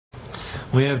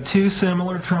We have two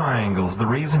similar triangles. The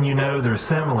reason you know they're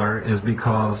similar is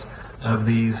because of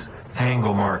these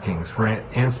angle markings. For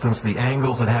instance, the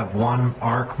angles that have one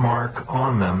arc mark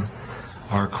on them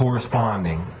are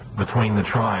corresponding between the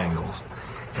triangles.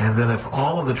 And then if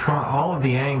all of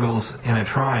the angles in a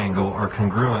triangle are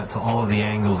congruent to all of the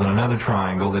angles in another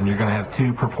triangle, then you're going to have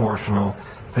two proportional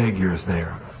figures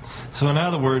there. So in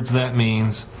other words, that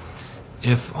means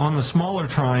if on the smaller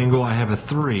triangle I have a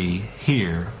 3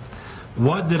 here,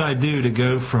 what did I do to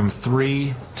go from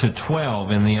 3 to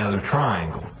 12 in the other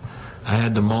triangle? I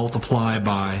had to multiply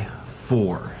by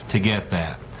 4 to get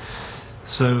that.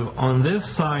 So on this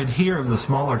side here of the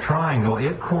smaller triangle,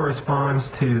 it corresponds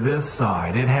to this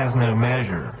side. It has no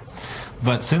measure.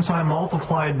 But since I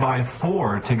multiplied by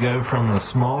 4 to go from the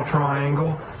small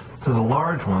triangle to the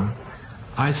large one,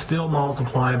 I still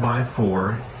multiply by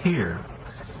 4 here.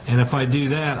 And if I do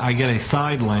that, I get a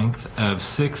side length of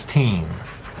 16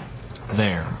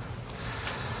 there.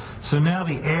 So now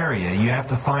the area, you have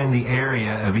to find the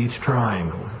area of each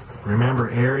triangle. Remember,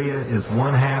 area is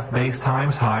 1/2 base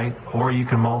times height, or you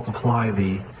can multiply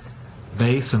the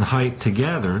base and height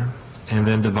together and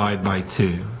then divide by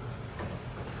 2.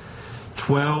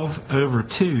 12 over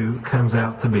 2 comes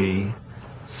out to be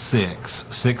 6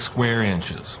 square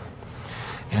inches.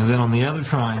 And then on the other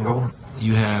triangle,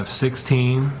 you have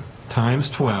 16 times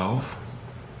 12,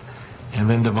 and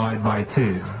then divide by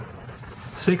 2.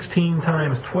 16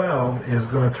 times 12 is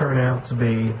going to turn out to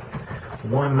be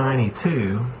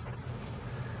 192.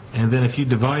 And then if you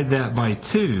divide that by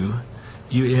 2,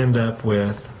 you end up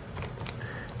with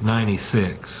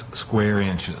 96 square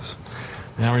inches.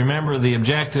 Now remember, the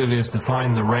objective is to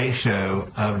find the ratio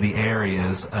of the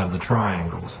areas of the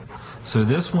triangles. So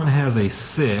this one has a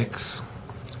 6,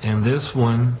 and this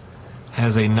one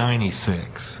has a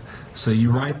 96. So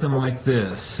you write them like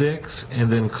this, 6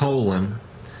 and then colon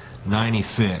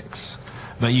 96.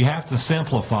 But you have to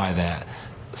simplify that.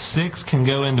 6 can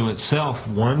go into itself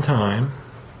one time,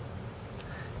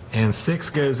 and 6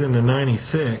 goes into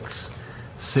 96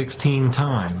 16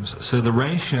 times. So the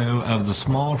ratio of the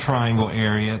small triangle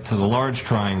area to the large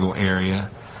triangle area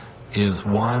is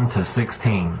 1 to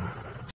 16.